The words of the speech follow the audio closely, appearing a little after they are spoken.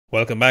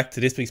Welcome back to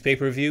this week's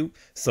pay-per-view.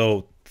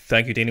 So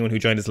thank you to anyone who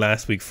joined us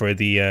last week for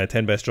the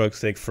 10 best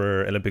drugs to take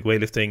for Olympic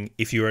weightlifting.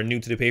 If you are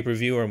new to the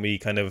pay-per-view and we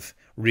kind of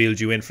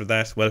reeled you in for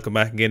that, welcome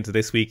back again to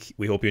this week.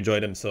 We hope you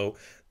enjoyed them. So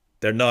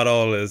they're not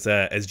all as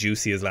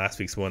juicy as last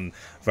week's one.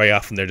 Very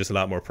often they're just a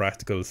lot more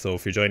practical. So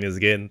if you're joining us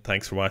again,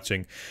 thanks for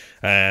watching.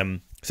 So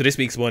this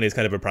week's one is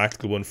kind of a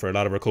practical one for a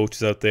lot of our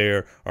coaches out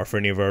there, or for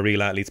any of our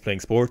real athletes playing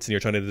sports, and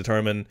you're trying to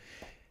determine,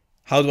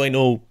 how do I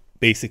know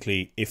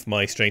basically if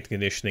my strength and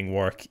conditioning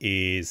work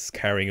is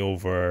carrying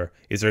over?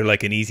 Is there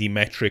like an easy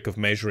metric of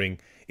measuring,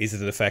 is it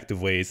an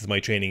effective way? Is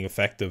my training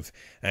effective?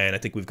 And I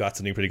think we've got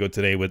something pretty good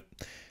today with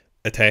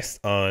a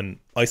test on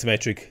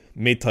isometric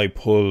mid-thigh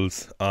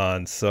pulls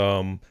on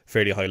some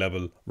fairly high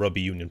level rugby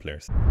union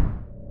players.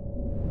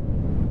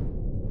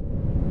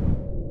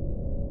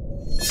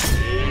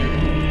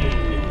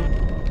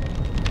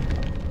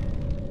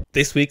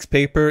 This week's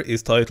paper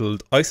is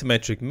titled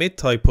Isometric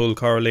Mid-Thigh Pull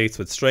Correlates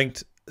with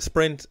Strength,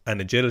 Sprint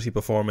and Agility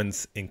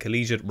Performance in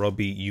Collegiate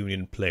Rugby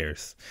Union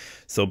Players.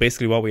 So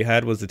basically what we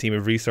had was a team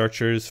of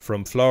researchers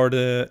from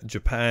Florida,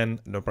 Japan,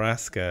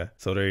 Nebraska.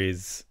 So there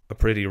is a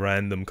pretty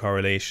random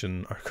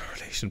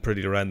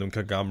pretty random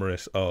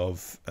conglomerate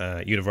of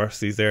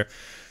universities there.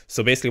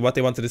 So basically what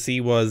they wanted to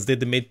see was, did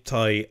the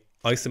mid-thigh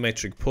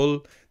isometric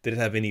pull, did it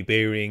have any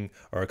bearing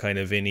or kind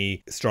of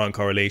any strong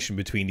correlation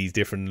between these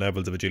different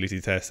levels of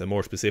agility tests? And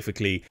more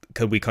specifically,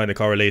 could we kind of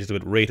correlate it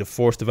with rate of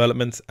force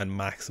development and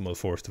maximal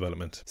force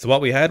development? So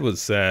what we had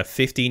was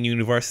 15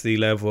 university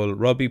level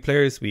rugby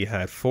players. We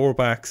had 4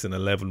 backs and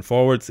 11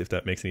 forwards, if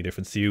that makes any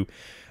difference to you.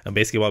 And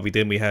basically what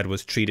we had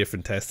was 3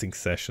 different testing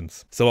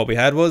sessions. So what we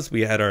had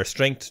our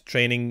strength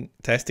training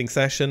testing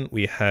session,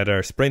 we had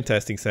our sprint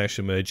testing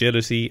session with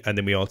agility, and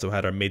then we also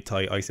had our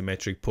mid-thigh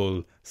isometric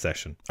pull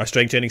session. Our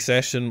strength training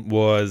session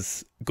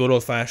was good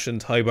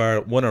old-fashioned high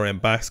bar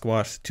 1RM back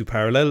squat to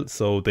parallel.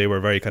 So they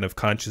were very kind of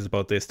conscious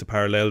about this, to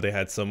parallel. They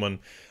had someone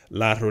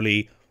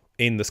laterally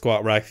in the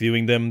squat rack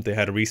viewing them. They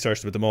had a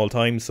researcher with them all the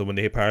time, so when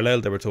they hit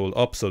parallel they were told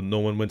up, so no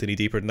one went any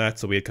deeper than that.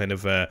 So we had kind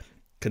of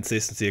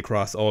consistency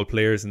across all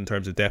players in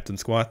terms of depth and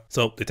squat.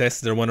 So they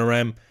tested their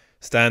 1RM,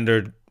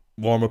 standard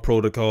warm-up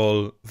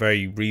protocol,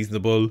 very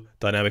reasonable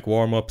dynamic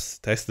warm-ups,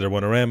 tested their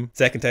 1RM.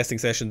 Second testing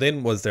session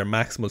then was their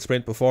maximal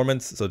sprint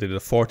performance. So they did a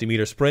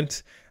 40-meter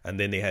sprint, and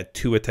then they had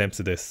 2 attempts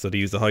of this. So they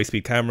used a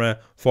high-speed camera,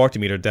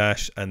 40-meter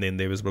dash, and then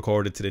they was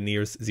recorded to the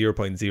nearest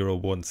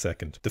 0.01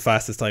 second. The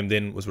fastest time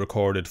then was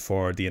recorded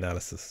for the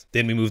analysis.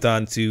 Then we moved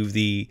on to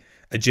the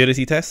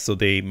agility test. So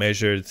they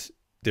measured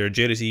their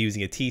agility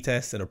using a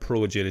T-test and a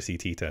pro agility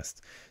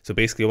T-test. So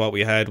basically what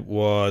we had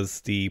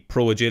was, the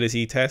pro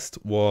agility test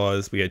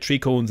was, we had 3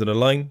 cones in a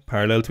line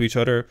parallel to each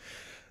other.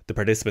 The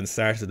participants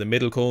started at the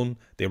middle cone,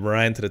 they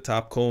ran to the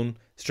top cone,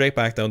 straight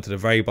back down to the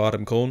very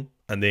bottom cone,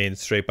 and then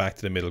straight back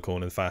to the middle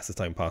cone in the fastest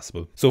time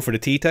possible. So for the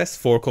T-test,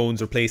 4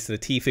 cones were placed in a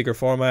T-figure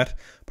format.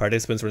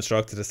 Participants were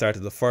instructed to start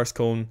at the first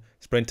cone,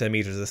 sprint 10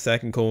 meters to the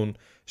second cone,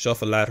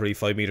 shuffle laterally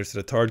 5 meters to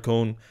the third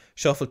cone,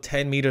 shuffle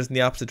 10 meters in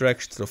the opposite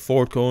direction to the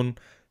fourth cone,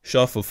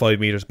 shuffle 5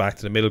 meters back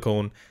to the middle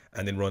cone,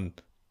 and then run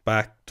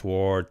back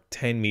toward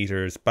 10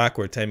 meters,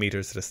 backward 10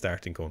 meters to the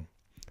starting cone.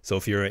 So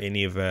if you're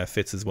any of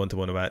Fitz's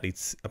one-to-one of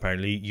athletes,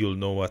 apparently you'll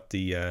know what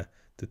the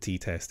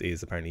T-test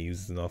is. Apparently he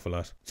uses an awful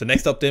lot. So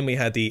next up then we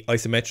had the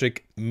isometric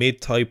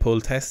mid-thigh pull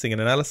testing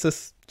and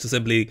analysis. So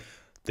simply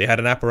they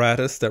had an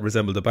apparatus that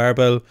resembled a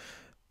barbell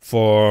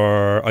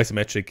for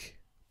isometric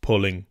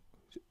pulling,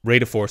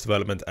 rate of force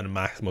development and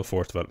maximal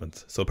force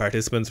development. So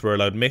participants were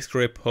allowed mixed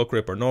grip, hook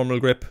grip or normal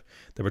grip.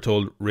 They were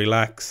told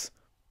relax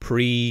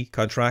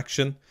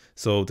pre-contraction.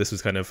 So this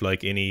was kind of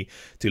like to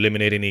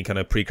eliminate any kind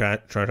of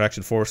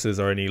pre-contraction forces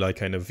or any like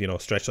kind of,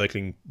 stretch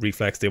cycling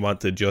reflex. They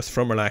wanted just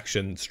from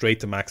relaxation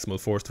straight to maximal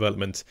force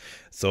development.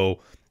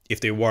 So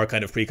if they were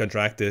kind of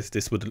pre-contracted,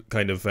 this would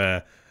kind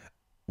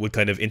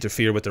of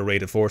interfere with their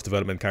rate of force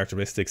development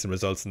characteristics and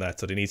results in that.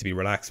 So they need to be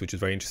relaxed, which is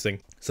very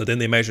interesting. So then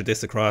they measured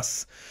this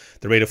across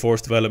the rate of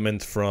force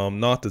development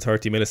from 0 to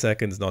 30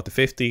 milliseconds, 0 to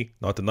 50,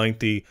 0 to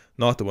 90,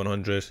 0 to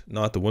 100,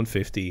 0 to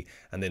 150,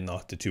 and then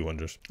 0 to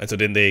 200. And so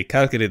then they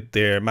calculated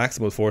their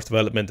maximal force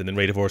development and then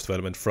rate of force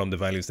development from the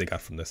values they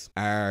got from this.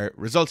 Our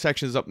results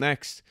section is up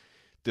next.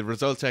 The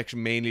results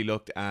section mainly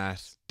looked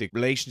at the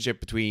relationship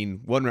between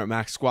 1 rep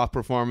max squat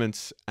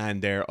performance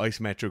and their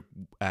isometric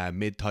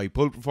mid-thigh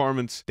pull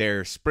performance,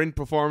 their sprint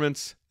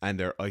performance and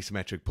their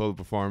isometric pull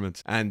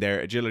performance, and their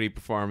agility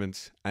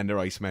performance and their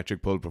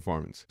isometric pull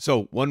performance.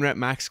 So 1 rep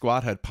max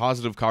squat had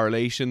positive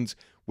correlations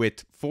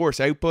with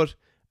force output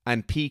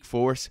and peak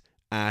force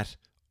at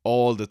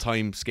all the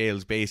time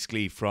scales,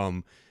 basically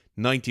from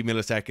 90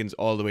 milliseconds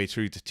all the way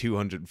through to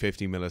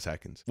 250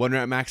 milliseconds. 1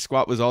 rep max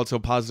squat was also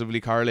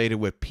positively correlated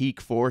with peak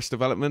force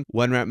development.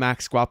 1 rep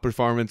max squat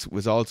performance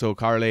was also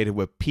correlated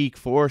with peak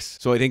force.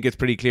 So I think it's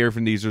pretty clear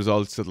from these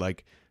results that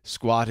like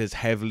squat is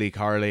heavily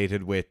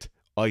correlated with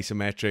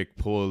isometric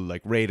pull,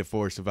 like rate of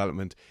force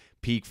development,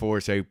 peak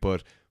force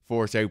output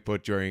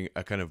during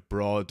a kind of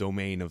broad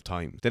domain of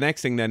time. The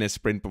next thing then is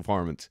sprint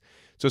performance.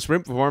 So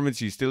sprint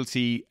performance, you still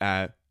see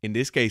in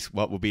this case,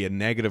 what would be a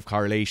negative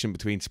correlation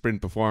between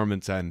sprint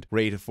performance and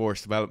rate of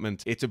force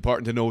development. It's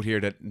important to note here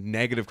that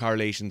negative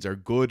correlations are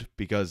good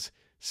because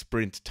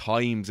sprint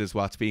times is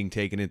what's being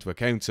taken into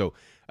account. So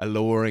a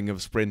lowering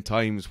of sprint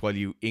times while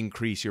you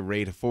increase your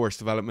rate of force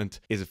development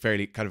is a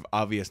fairly kind of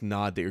obvious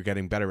nod that you're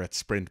getting better at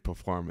sprint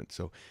performance.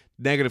 So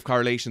negative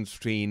correlations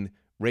between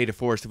rate of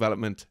force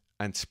development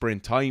and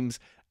sprint times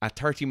at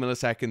 30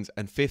 milliseconds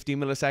and 50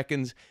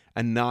 milliseconds,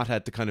 and not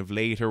at the kind of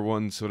later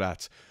ones. So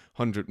that's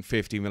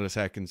 150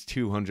 milliseconds,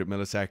 200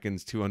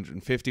 milliseconds,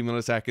 250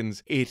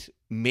 milliseconds. It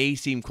may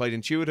seem quite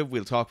intuitive.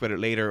 We'll talk about it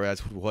later as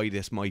to why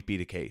this might be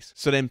the case.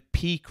 So then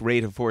peak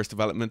rate of force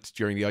development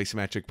during the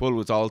isometric pull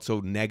was also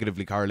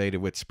negatively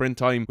correlated with sprint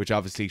time, which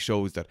obviously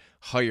shows that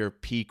higher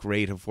peak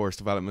rate of force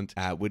development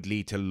would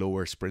lead to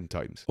lower sprint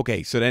times.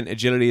 Okay, so then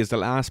agility is the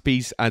last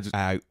piece. As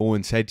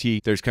Owen said to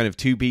you, there's kind of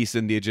two pieces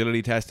in the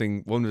agility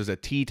testing. One was a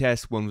T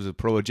test, one was a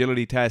pro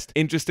agility test.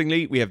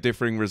 Interestingly, we have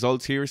differing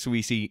results here. So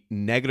we see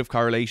negative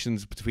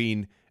correlations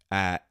between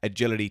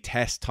agility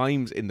test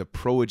times in the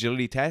pro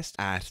agility test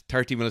at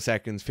 30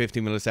 milliseconds, 50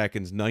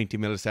 milliseconds, 90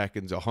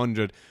 milliseconds,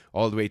 100,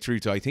 all the way through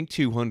to I think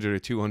 200 or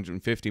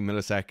 250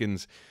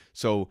 milliseconds.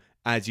 So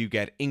as you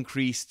get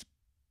increased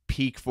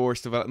peak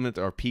force development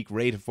or peak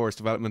rate of force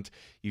development,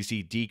 you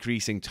see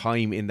decreasing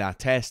time in that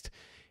test.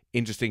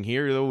 Interesting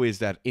here though is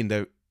that in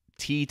the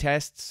T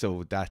test,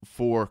 so that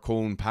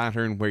 4-cone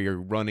pattern where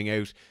you're running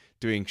out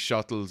doing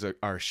shuttles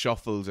or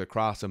shuffles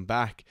across and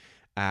back,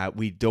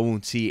 we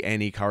don't see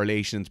any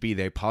correlations, be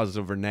they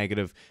positive or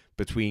negative,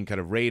 between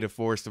kind of rate of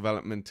force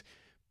development,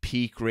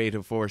 peak rate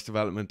of force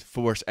development,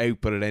 force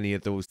output at any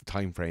of those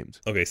time frames.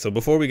 Okay, so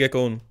before we get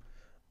going,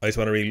 I just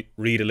want to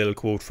read a little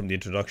quote from the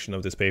introduction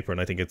of this paper,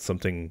 and I think it's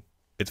something,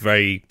 it's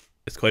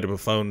quite a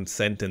profound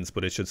sentence,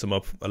 but it should sum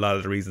up a lot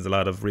of the reasons a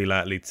lot of real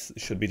athletes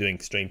should be doing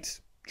strength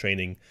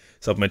training,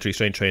 supplementary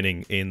strength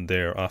training in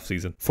their off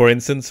season. For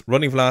instance,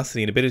 running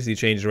velocity and ability to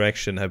change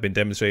direction have been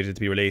demonstrated to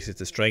be related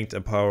to strength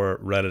and power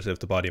relative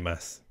to body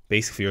mass.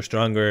 Basically, if you're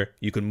stronger,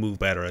 you can move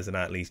better as an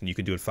athlete and you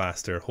can do it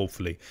faster,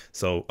 hopefully.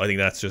 So I think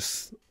that's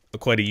just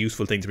quite a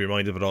useful thing to be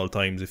reminded of at all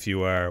times if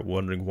you are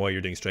wondering why you're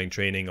doing strength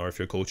training or if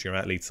you're coaching your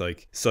athletes.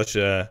 Like, such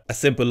a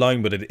simple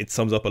line, but it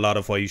sums up a lot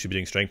of why you should be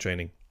doing strength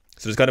training.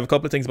 So there's kind of a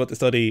couple of things about the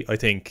study. I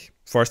think,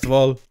 first of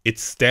all,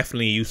 it's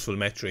definitely a useful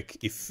metric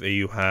if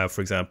you have,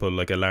 for example,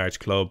 like a large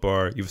club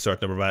or you have a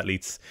certain number of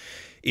athletes.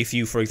 If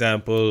you, for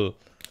example,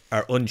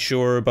 are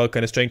unsure about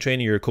kind of strength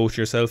training, you're a coach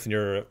yourself and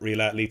you're a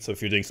real athlete. So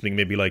if you're doing something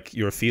maybe like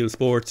you're a field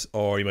sport,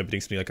 or you might be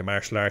doing something like a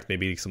martial art,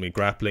 maybe something like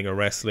grappling or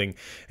wrestling,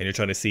 and you're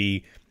trying to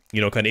see, you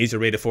know, kind of is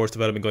your rate of force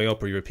development going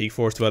up or your peak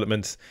force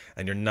development,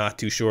 and you're not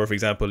too sure, for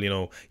example, you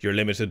know, you're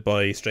limited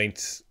by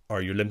strength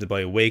or you're limited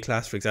by a weight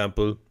class, for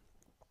example,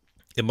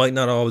 it might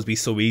not always be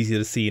so easy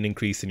to see an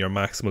increase in your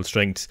maximal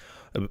strength.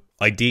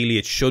 Ideally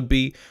it should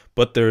be,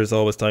 but there's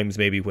always times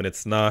maybe when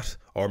it's not,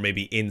 or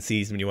maybe in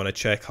season when you want to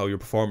check how your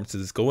performance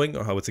is going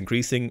or how it's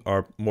increasing,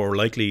 or more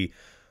likely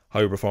how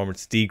your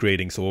performance is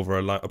degrading. So over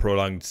a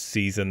prolonged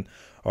season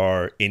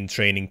or in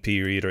training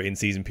period or in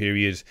season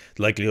period,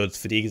 the likelihood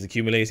fatigue is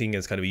accumulating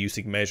is kind of a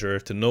useful measure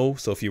to know.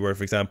 So if you were,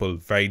 for example,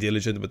 very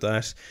diligent with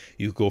that,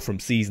 you go from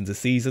season to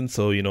season.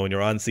 So, you know, in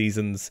your on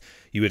seasons,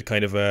 you had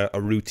kind of a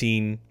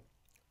routine,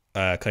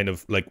 kind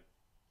of like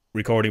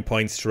recording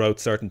points throughout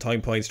certain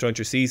time points throughout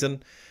your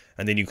season,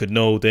 and then you could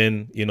know,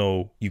 then, you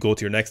know, you go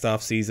to your next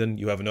off season,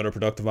 you have another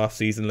productive off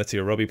season, let's say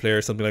you're a rugby player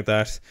or something like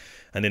that,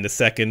 and then the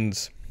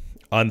second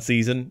on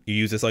season you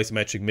use this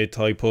isometric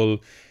mid-thigh pull,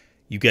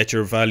 you get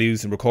your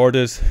values and record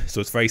it.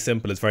 So it's very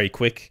simple, it's very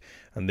quick,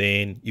 and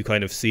then you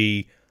kind of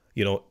see,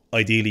 you know,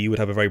 ideally you would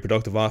have a very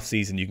productive off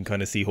season. You can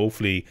kind of see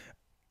hopefully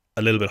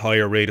a little bit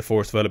higher rate of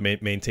force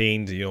development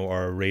maintained, you know,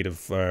 or a rate of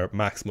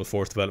maximal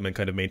force development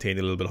kind of maintained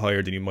a little bit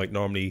higher than you might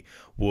normally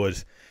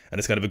would. And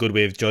it's kind of a good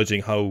way of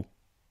judging how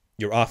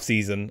your off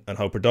season and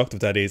how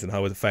productive that is and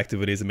how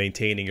effective it is in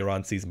maintaining your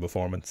on season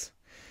performance.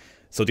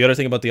 So the other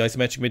thing about the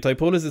isometric mid-thigh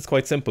pull is it's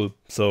quite simple.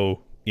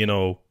 So, you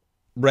know,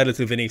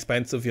 relatively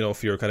inexpensive, you know,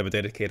 if you're kind of a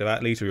dedicated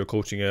athlete or you're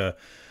coaching a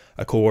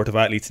cohort of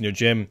athletes in your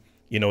gym,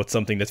 you know, it's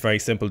something that's very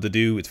simple to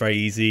do. It's very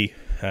easy.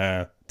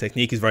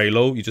 Technique is very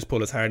low. You just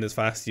pull as hard and as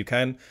fast as you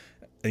can,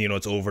 and you know,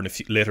 it's over in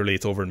literally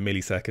it's over in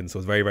milliseconds. So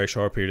it's a very, very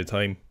short period of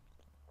time.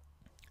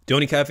 The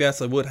only caveats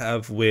I would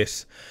have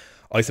with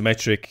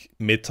isometric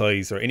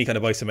mid-thighs or any kind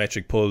of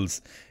isometric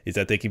pulls is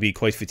that they can be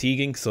quite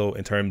fatiguing. So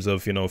in terms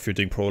of, you know, if you're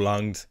doing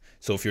prolonged,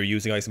 so if you're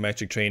using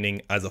isometric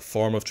training as a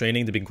form of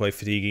training, they've been quite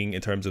fatiguing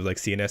in terms of like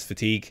CNS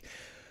fatigue.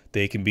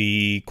 They can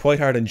be quite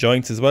hard on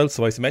joints as well.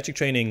 So isometric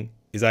training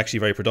is actually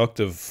very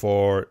productive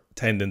for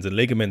tendons and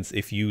ligaments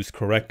if used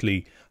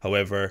correctly.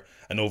 However,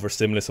 an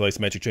overstimulus of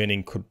isometric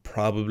training could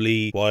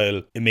probably,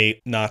 while it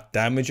may not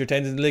damage your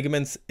tendons and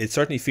ligaments, it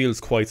certainly feels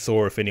quite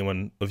sore. If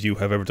anyone of you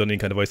have ever done any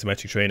kind of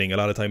isometric training, a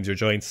lot of times your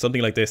joints,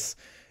 something like this,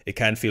 it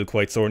can feel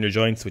quite sore in your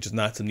joints, which is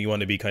not something you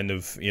want to be kind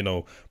of, you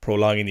know,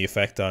 prolonging the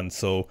effect on.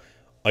 So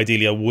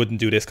ideally I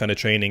wouldn't do this kind of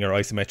training or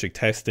isometric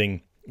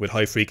testing with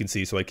high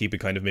frequency, so I keep it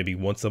kind of maybe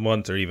once a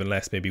month or even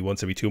less, maybe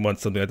once every 2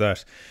 months, something like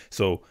that.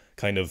 So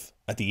kind of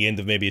at the end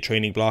of maybe a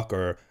training block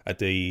or at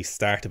the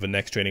start of a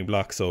next training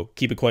block. So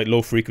keep it quite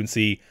low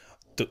frequency.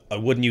 I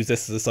wouldn't use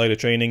this as a side of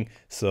training.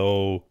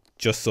 So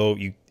just so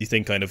you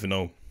think kind of,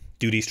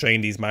 do these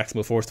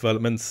maximal force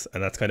developments,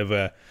 and that's kind of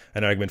an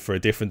argument for a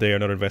different day or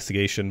another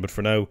investigation. But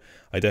for now,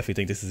 I definitely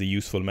think this is a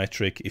useful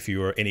metric if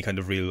you are any kind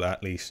of real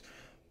athlete.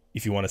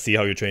 If you want to see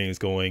how your training is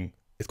going,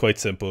 it's quite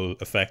simple,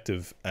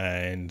 effective,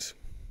 and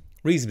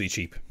reasonably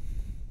cheap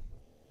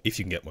if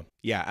you can get one.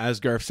 Yeah, as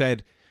Garth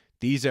said,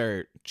 these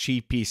are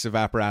cheap pieces of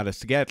apparatus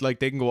to get. Like,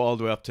 they can go all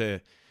the way up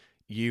to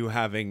you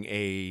having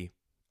a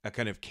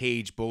kind of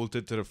cage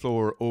bolted to the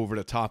floor over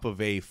the top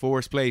of a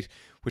force plate,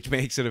 which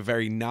makes it a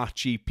very not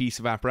cheap piece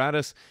of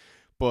apparatus.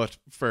 But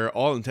for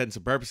all intents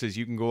and purposes,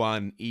 you can go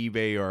on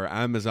eBay or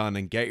Amazon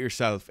and get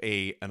yourself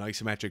an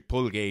isometric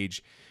pull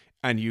gauge,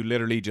 and you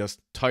literally just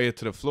tie it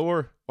to the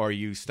floor, or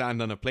you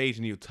stand on a plate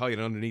and you tie it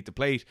underneath the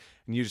plate,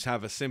 and you just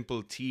have a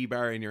simple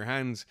T-bar in your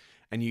hands,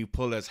 and you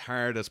pull as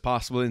hard as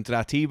possible into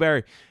that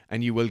T-bar,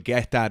 and you will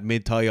get that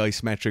mid-thigh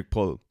isometric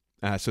pull.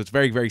 So it's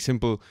very, very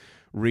simple,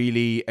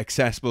 really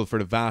accessible for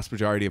the vast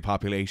majority of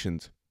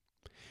populations.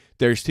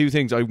 There's two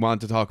things I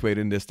want to talk about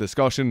in this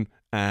discussion,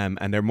 and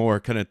they're more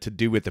kind of to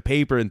do with the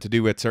paper and to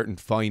do with certain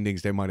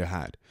findings they might have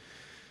had.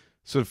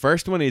 So the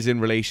first one is in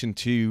relation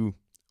to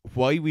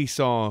why we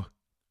saw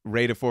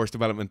rate of force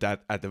development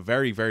at the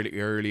very, very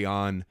early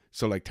on,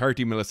 so like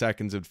 30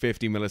 milliseconds and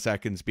 50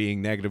 milliseconds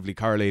being negatively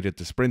correlated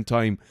to sprint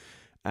time,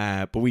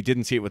 but we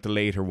didn't see it with the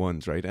later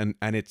ones, right? And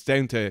it's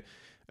down to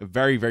a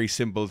very, very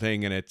simple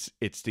thing, and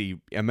it's the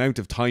amount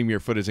of time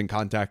your foot is in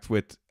contact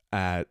with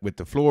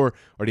the floor,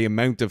 or the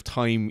amount of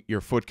time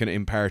your foot can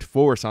impart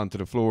force onto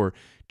the floor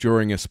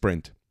during a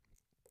sprint.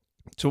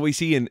 So we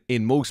see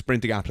in most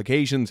sprinting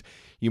applications,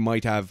 you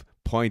might have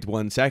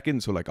 0.1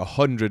 seconds, so like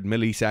 100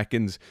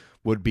 milliseconds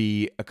would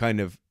be a kind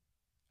of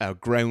a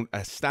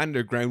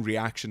standard ground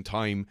reaction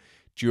time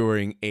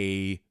during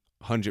a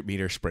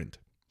 100-meter sprint.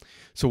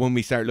 So when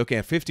we start looking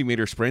at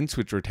 50-meter sprints,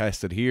 which were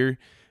tested here,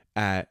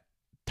 30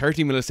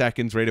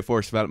 milliseconds rate of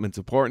force development is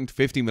important,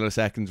 50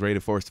 milliseconds rate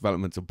of force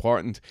development is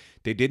important.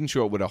 They didn't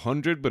show it with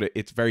 100, but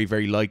it's very,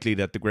 very likely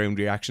that the ground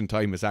reaction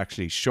time is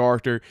actually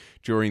shorter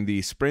during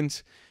these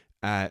sprints.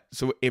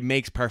 So it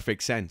makes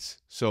perfect sense.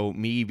 So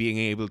me being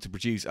able to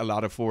produce a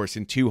lot of force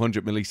in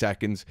 200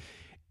 milliseconds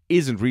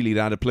isn't really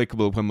that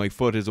applicable when my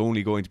foot is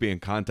only going to be in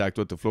contact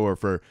with the floor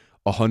for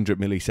 100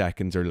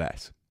 milliseconds or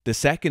less. The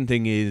second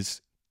thing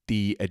is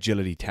the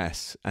agility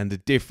tests and the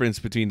difference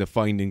between the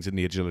findings in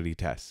the agility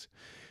tests.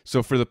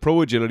 So for the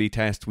pro agility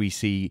test, we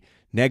see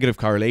negative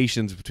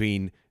correlations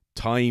between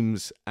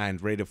times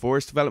and rate of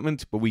force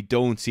development, but we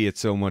don't see it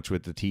so much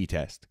with the T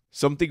test.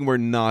 Something we're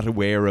not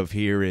aware of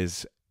here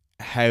is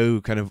how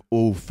kind of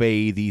au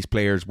fait these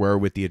players were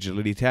with the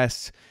agility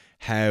tests,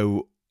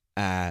 how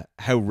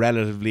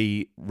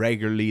relatively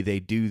regularly they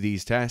do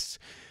these tests.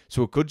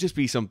 So it could just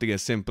be something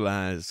as simple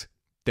as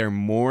they're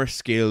more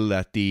skilled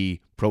at the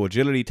pro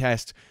agility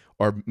test,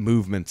 or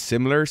movement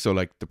similar. So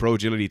like the pro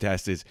agility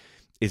test is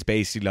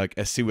basically like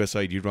a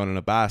suicide you'd run on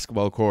a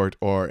basketball court,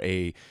 or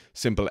a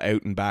simple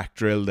out and back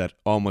drill that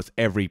almost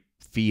every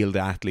field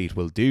athlete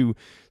will do.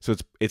 So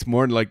it's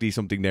more than likely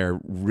something they're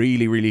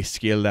really, really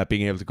skilled at,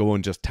 being able to go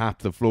and just tap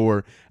the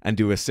floor and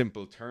do a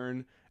simple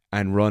turn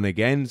and run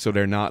again. So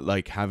they're not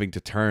like having to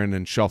turn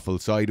and shuffle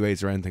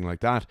sideways or anything like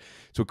that.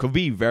 So it could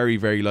be very,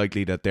 very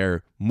likely that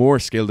they're more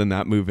skilled in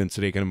that movement,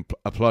 so they can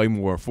apply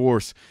more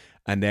force,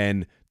 and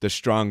then the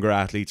stronger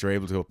athletes are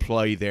able to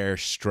apply their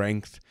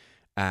strength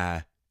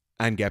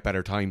and get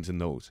better times in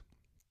those.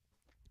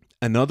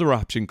 Another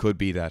option could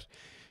be that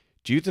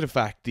due to the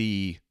fact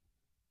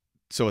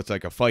so it's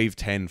like a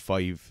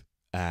 5-10-5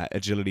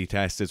 agility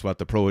test is what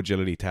the pro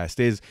agility test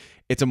is.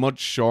 It's a much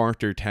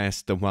shorter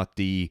test than what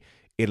the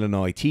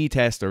Illinois T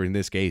test, or in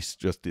this case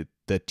just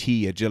the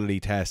T agility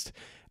test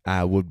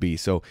would be.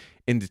 So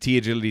in the T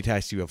agility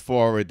test, you have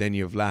forward, then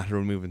you have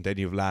lateral movement, then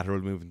you have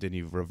lateral movement, then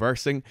you have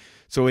reversing.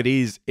 So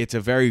it's a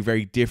very,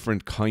 very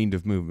different kind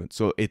of movement.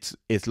 So it's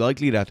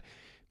likely that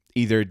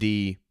either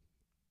the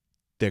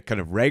kind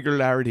of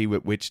regularity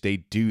with which they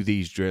do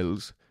these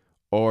drills,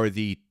 or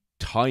the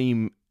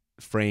time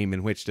frame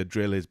in which the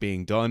drill is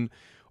being done,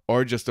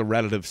 or just the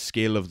relative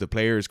skill of the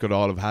players could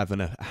all have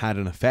had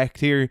an effect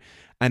here.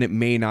 And it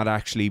may not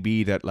actually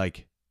be that,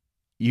 like,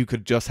 you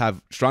could just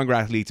have stronger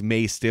athletes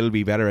may still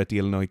be better at the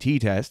Illinois T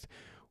test.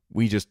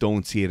 We just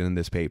don't see it in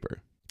this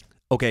paper.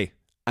 Okay,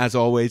 as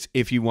always,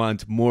 if you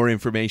want more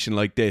information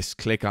like this,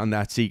 click on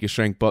that Seek a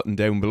Strength button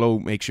down below.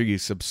 Make sure you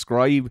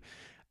subscribe,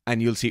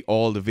 and you'll see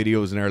all the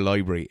videos in our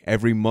library.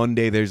 Every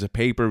Monday there's a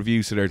paper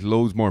review, so there's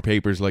loads more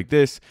papers like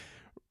this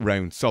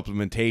around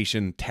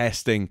supplementation,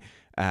 testing,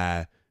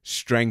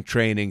 strength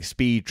training,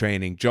 speed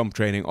training, jump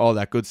training, all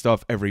that good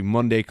stuff. Every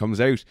Monday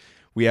comes out.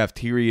 We have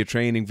theory of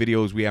training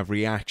videos, we have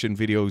reaction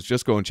videos.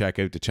 Just go and check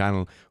out the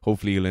channel.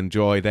 Hopefully you'll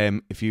enjoy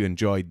them if you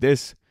enjoyed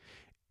this.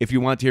 If you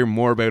want to hear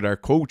more about our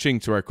coaching,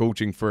 so our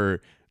coaching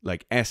for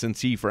like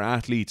S&C for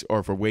athletes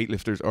or for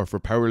weightlifters or for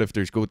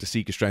powerlifters, go to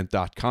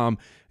seekastrength.com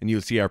and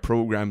you'll see our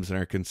programs and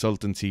our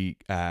consultancy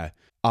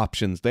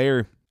options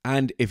there.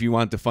 And if you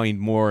want to find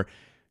more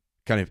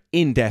kind of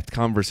in-depth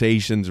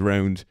conversations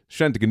around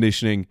strength and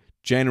conditioning,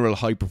 general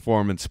high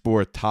performance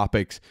sport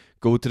topics,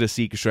 go to the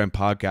Seek a Strength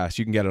podcast.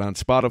 You can get it on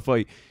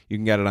Spotify, you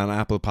can get it on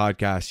Apple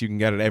Podcasts, you can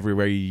get it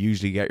everywhere you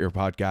usually get your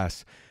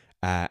podcasts,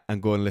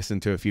 and go and listen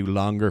to a few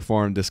longer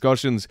form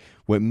discussions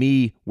with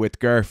me, with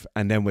Gerf,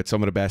 and then with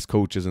some of the best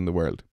coaches in the world.